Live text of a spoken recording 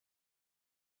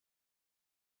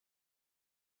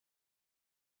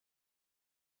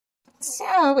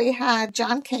So we had,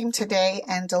 John came today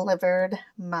and delivered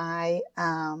my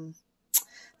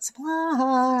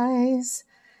supplies.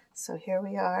 So here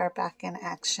we are back in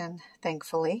action,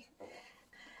 thankfully.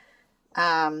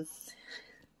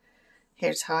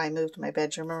 Here's how I moved my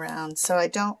bedroom around. So I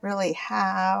don't really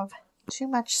have too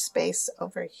much space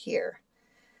over here.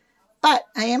 But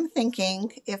I am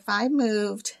thinking if I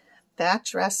moved that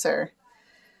dresser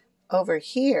over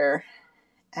here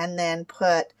and then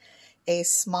put a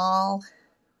small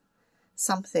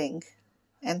something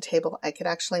and table, I could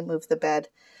actually move the bed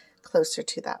closer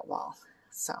to that wall.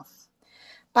 So,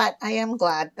 but I am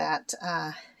glad that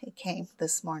it came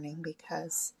this morning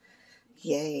because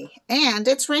yay. And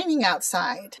it's raining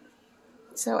outside.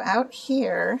 So out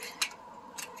here,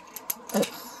 let's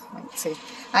see.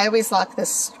 I always lock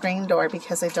this screen door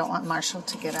because I don't want Marshall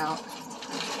to get out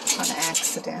on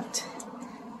accident.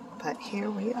 But here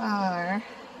we are.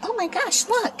 Oh my gosh,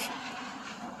 look.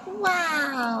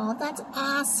 Wow, that's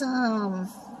awesome.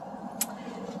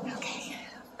 Okay,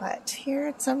 but here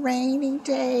it's a rainy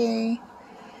day.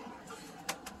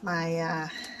 My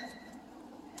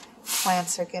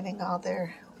plants are getting all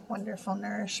their wonderful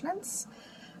nourishments,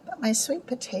 but my sweet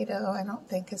potato I don't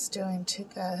think is doing too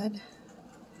good.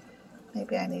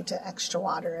 Maybe I need to extra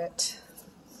water it.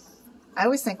 I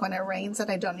always think when it rains that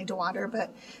I don't need to water,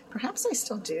 but perhaps I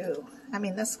still do. I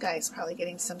mean, this guy's probably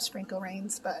getting some sprinkle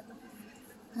rains, but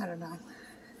I don't know.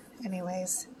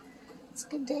 Anyways, it's a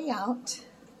good day out.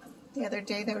 The other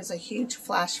day there was a huge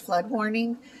flash flood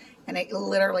warning, and it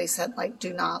literally said, like,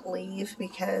 do not leave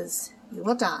because you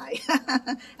will die.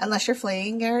 Unless you're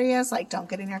fleeing areas, like don't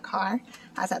get in your car.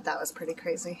 I thought that was pretty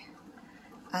crazy,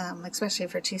 especially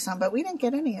for Tucson, but we didn't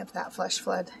get any of that flash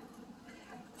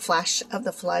of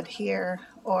the flood here,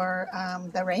 or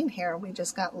the rain here. We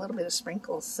just got a little bit of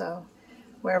sprinkles, so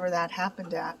wherever that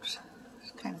happened at,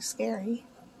 it's kind of scary.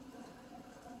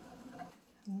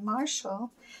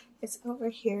 Marshall is over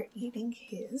here eating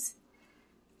his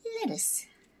lettuce.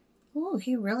 Oh,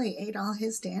 he really ate all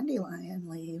his dandelion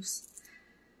leaves.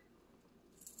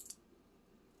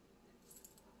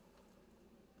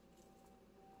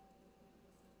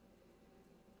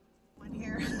 One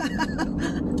here.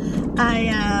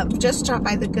 I just dropped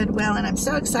by the Goodwill, and I'm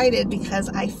so excited because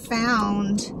I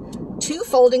found 2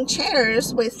 folding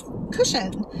chairs with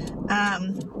cushion.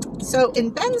 So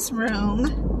in Ben's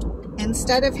room,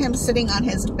 instead of him sitting on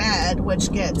his bed,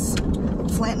 which gets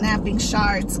flint knapping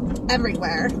shards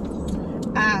everywhere,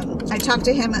 I talked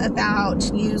to him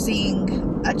about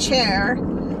using a chair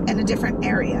in a different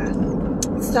area.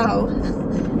 So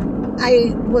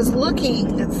I was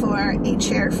looking for a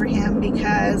chair for him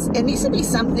because it needs to be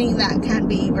something that can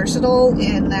be versatile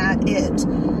in that it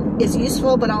is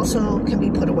useful but also can be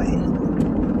put away.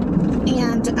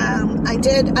 And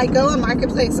I go on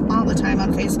Marketplace all the time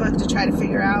on Facebook to try to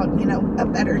figure out, you know, a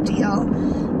better deal.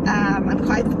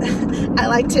 I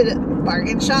like to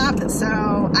bargain shop,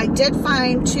 so I did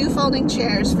find 2 folding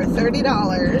chairs for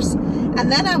 $30,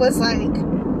 and then I was like,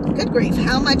 good grief,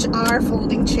 how much are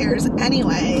folding chairs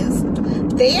anyways?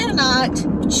 They are not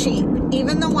cheap.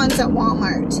 Even the ones at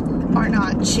Walmart are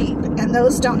not cheap, and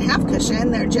those don't have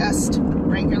cushion. They're just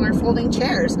regular folding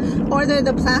chairs, or they're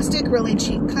the plastic really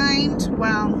cheap kind.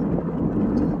 Well,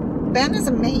 Ben is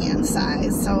a man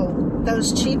size, so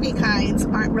those cheapy kinds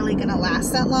aren't really going to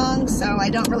last that long, so I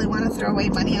don't really want to throw away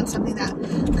money on something that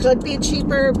could be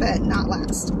cheaper but not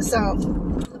last. So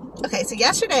okay, so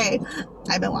yesterday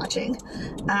I've been watching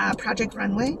Project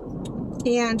Runway,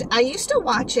 and I used to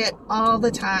watch it all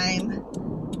the time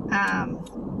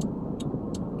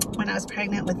when I was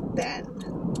pregnant with Ben.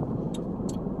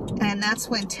 And that's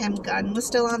when Tim Gunn was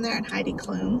still on there and Heidi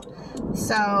Klum.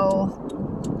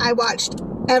 So I watched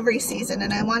every season,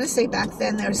 and I want to say back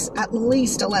then there's at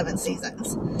least 11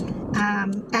 seasons.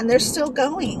 And they're still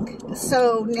going.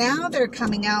 So now they're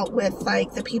coming out with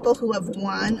like the people who have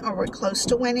won or were close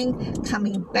to winning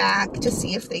coming back to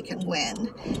see if they can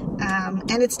win.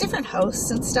 And it's different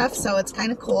hosts and stuff, so it's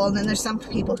kind of cool. And then there's some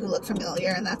people who look familiar,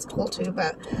 and that's cool too.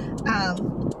 But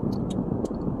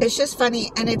it's just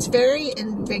funny, and it's very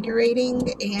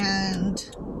invigorating and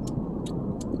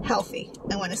healthy,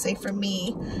 I want to say, for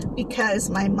me, because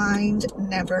my mind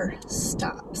never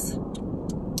stops.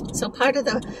 So part of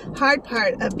the hard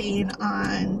part of being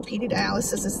on PD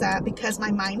dialysis is that because my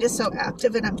mind is so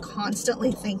active and I'm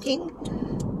constantly thinking,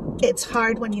 it's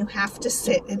hard when you have to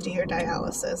sit and do your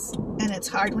dialysis. And it's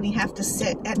hard when you have to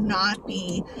sit and not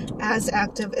be as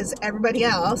active as everybody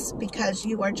else because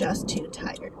you are just too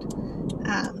tired.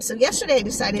 So yesterday I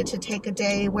decided to take a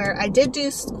day where I did do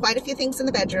quite a few things in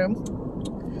the bedroom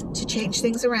to change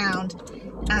things around.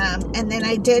 And then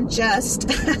I did just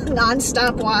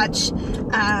nonstop watch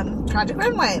Project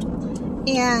Runway.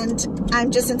 And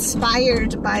I'm just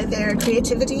inspired by their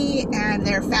creativity and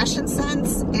their fashion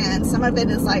sense. And some of it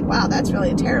is like, wow, that's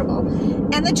really terrible.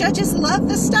 And the judges love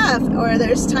the stuff. Or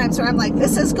there's times where I'm like,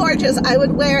 this is gorgeous, I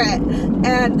would wear it.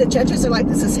 And the judges are like,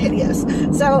 this is hideous.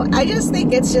 So I just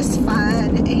think it's just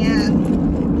fun,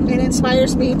 and it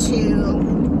inspires me to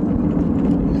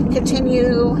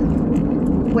continue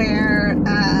where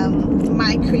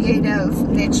my creative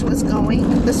niche was going.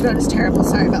 This road is terrible,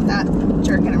 sorry about that,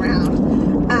 jerking around.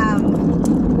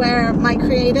 Where my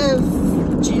creative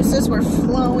juices were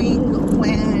flowing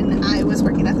when I was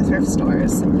working at the thrift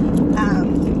stores.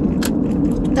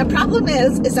 The problem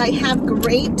is I have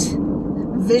great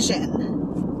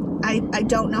vision. I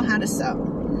don't know how to sew.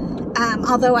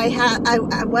 Although I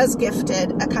was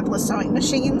gifted a couple of sewing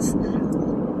machines,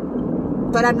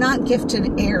 but I'm not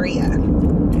gifted area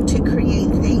to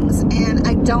create things, and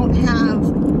I don't have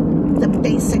the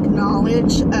basic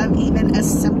knowledge of even a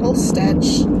simple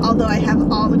stitch, although I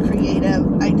have all the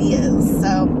creative ideas.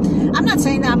 So I'm not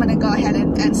saying that I'm going to go ahead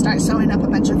and start sewing up a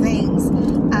bunch of things,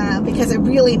 because I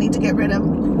really need to get rid of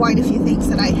quite a few things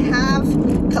that I have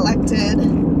collected.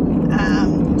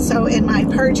 So in my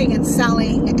purging and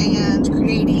selling and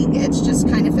creating, it just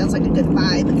kind of feels like a good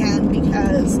vibe again,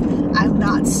 because I'm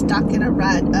not stuck in a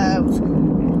rut of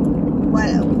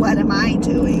what am I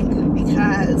doing?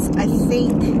 Because I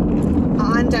think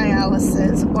on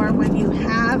dialysis, or when you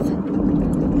have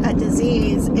a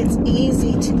disease, it's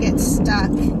easy to get stuck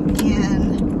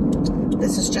in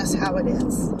this is just how it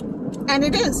is. And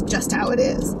it is just how it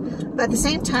is. But at the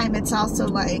same time, it's also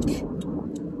like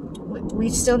we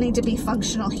still need to be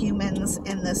functional humans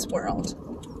in this world.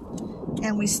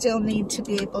 And we still need to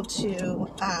be able to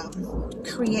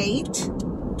create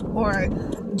or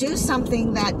do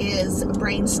something that is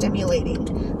brain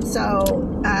stimulating. So,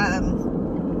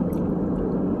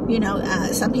 you know,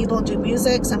 some people do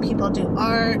music, some people do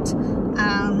art.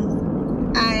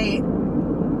 I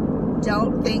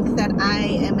don't think that I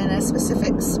am in a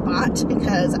specific spot,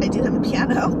 because I do have a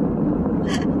piano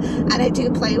and I do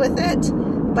play with it,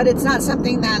 but it's not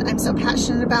something that I'm so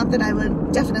passionate about that I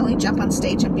would definitely jump on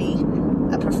stage and be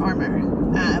a performer.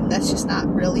 That's just not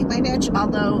really my niche,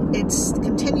 although it's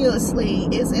continuously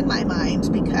is in my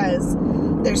mind, because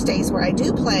there's days where I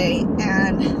do play,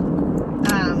 and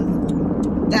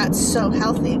that's so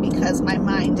healthy because my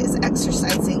mind is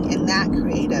exercising in that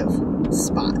creative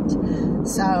spot.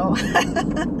 So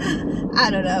I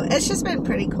don't know, it's just been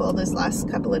pretty cool this last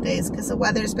couple of days because the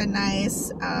weather's been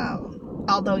nice.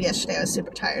 Although yesterday I was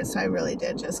super tired, so I really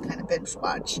did just kind of binge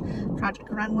watch Project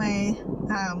Runway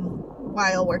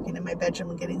while working in my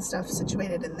bedroom and getting stuff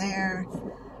situated in there.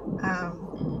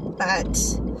 But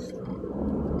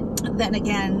then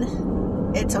again,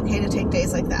 it's okay to take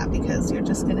days like that because you're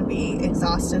just going to be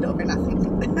exhausted over nothing.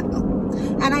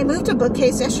 And I moved a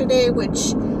bookcase yesterday,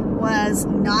 which was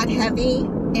not heavy,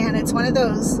 and it's one of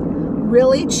those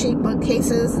really cheap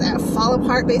bookcases that fall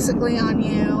apart basically on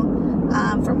you.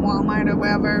 From Walmart or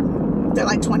wherever. They're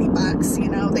like 20 bucks, you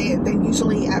know. They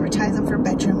usually advertise them for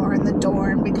bedroom or in the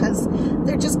dorm because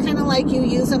they're just kind of like you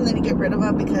use them, then you get rid of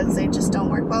them because they just don't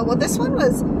work well. Well, this one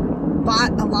was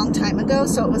bought a long time ago,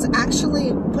 so it was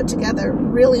actually put together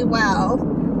really well,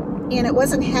 and it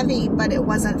wasn't heavy, but it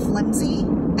wasn't flimsy,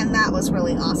 and that was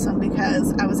really awesome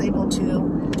because I was able to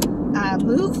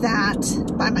move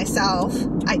that by myself.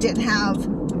 I didn't have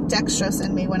dextrose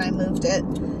in me when I moved it.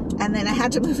 And then I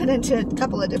had to move it into a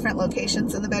couple of different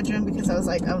locations in the bedroom because I was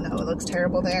like, oh no, it looks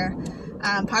terrible there.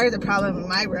 Part of the problem in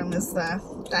my room is the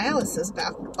dialysis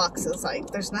boxes. Like,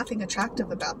 there's nothing attractive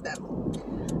about them.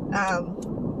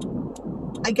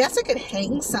 I guess I could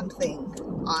hang something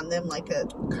on them, like a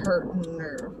curtain,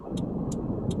 or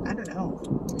I don't know,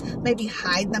 maybe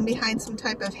hide them behind some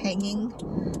type of hanging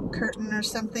curtain or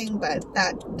something, but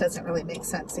that doesn't really make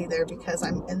sense either because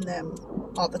I'm in them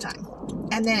all the time.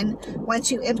 And then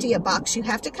once you empty a box, you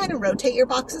have to kind of rotate your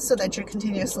boxes so that you're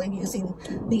continuously using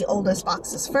the oldest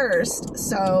boxes first.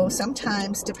 So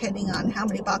sometimes, depending on how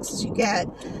many boxes you get,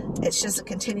 it's just a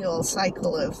continual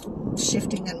cycle of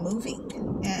shifting and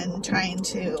moving and trying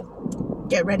to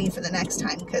get ready for the next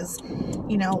time. Because,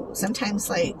 you know, sometimes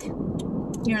like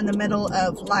you're in the middle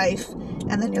of life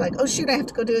and then you're like, oh shoot, I have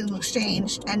to go do an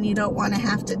exchange, and you don't want to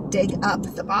have to dig up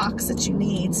the box that you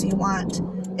need, so you want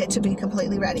it to be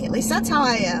completely ready. At least that's how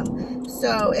I am.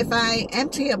 So if I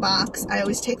empty a box, I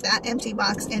always take that empty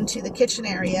box into the kitchen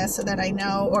area so that I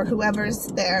know, or whoever's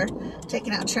there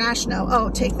taking out trash know, oh,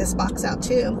 take this box out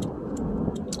too.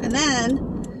 And then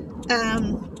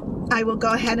I will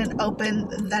go ahead and open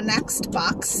the next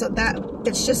box so that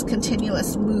it's just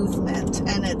continuous movement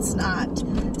and it's not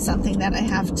something that I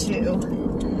have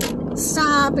to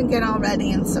stop and get all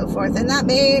ready and so forth. And that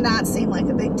may not seem like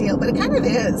a big deal, but it kind of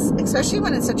is, especially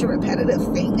when it's such a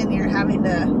repetitive thing and you're having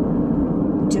to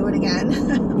do it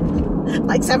again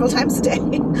like several times a day.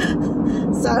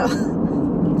 So I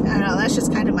don't know, that's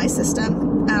just kind of my system.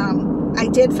 I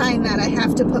did find that I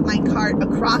have to put my cart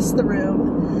across the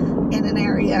room in an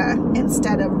area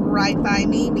instead of right by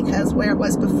me, because where it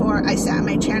was before, I sat in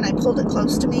my chair and I pulled it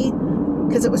close to me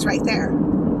because it was right there.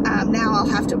 Now I'll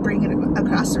have to bring it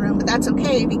across the room, but that's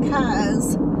okay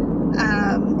because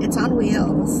it's on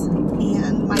wheels,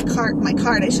 and my cart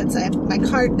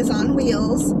is on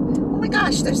wheels. Oh my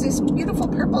gosh, there's these beautiful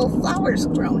purple flowers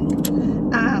growing.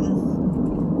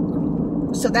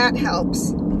 So that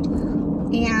helps.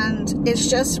 And it's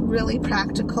just really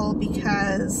practical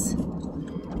because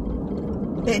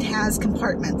it has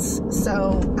compartments,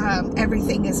 so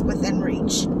everything is within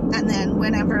reach. And then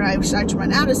whenever I start to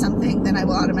run out of something, then I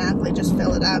will automatically just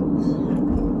fill it up.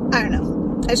 I don't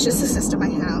know. It's just a system I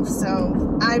have.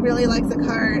 So I really like the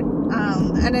cart,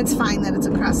 and it's fine that it's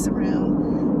across the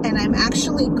room. And I'm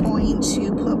actually going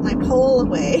to put my pole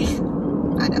away.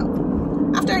 I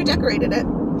know. After I decorated it.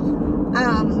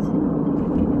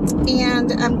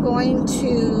 And I'm going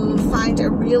to find a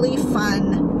really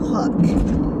fun hook,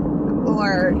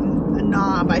 or a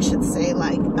knob, I should say,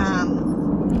 like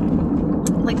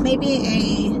maybe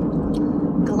a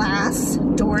glass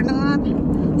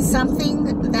doorknob,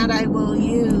 something that I will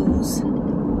use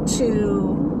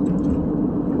to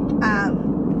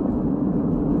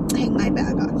hang my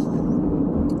bag on.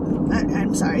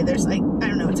 I'm sorry, there's like, I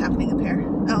don't know what's happening up here.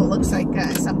 Oh, it looks like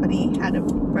somebody had it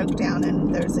broke down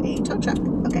and there's a tow truck.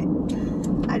 Okay.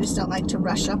 I just don't like to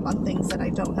rush up on things that I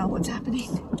don't know what's happening.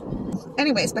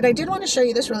 Anyways, but I did want to show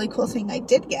you this really cool thing I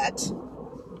did get.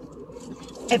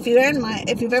 If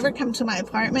you've ever come to my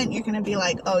apartment, you're going to be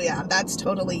like, oh yeah, that's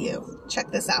totally you.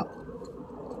 Check this out.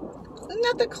 Isn't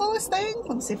that the coolest thing?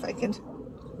 Let me see if I can.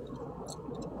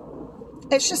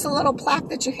 It's just a little plaque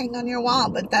that you hang on your wall,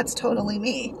 but that's totally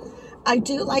me. I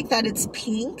do like that it's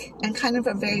pink and kind of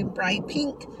a very bright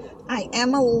pink. I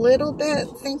am a little bit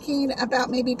thinking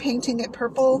about maybe painting it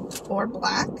purple or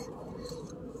black,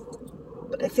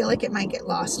 but I feel like it might get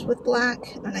lost with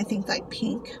black, and I think like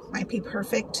pink might be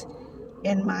perfect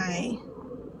in my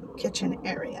kitchen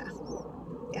area.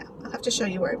 Yeah, I'll have to show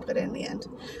you where I put it in the end.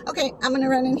 Okay, I'm gonna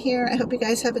run in here. I hope you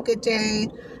guys have a good day.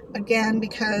 Again,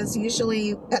 because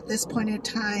usually at this point in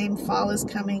time, fall is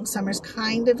coming, summer's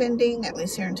kind of ending, at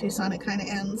least here in Tucson it kind of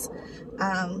ends,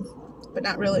 but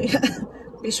not really.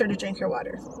 Be sure to drink your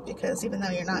water, because even though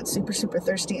you're not super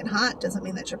thirsty and hot, doesn't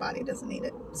mean that your body doesn't need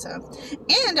it. So,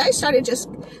 and I started just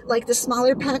like the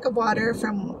smaller pack of water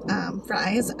from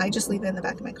Fry's, I just leave it in the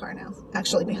back of my car now,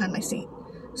 actually behind my seat,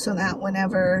 so that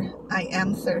whenever I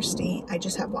am thirsty, I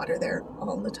just have water there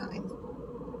all the time,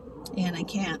 and I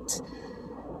can't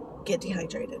get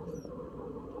dehydrated.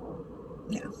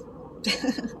 Yeah.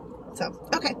 So,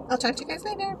 okay, I'll talk to you guys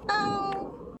later. Bye.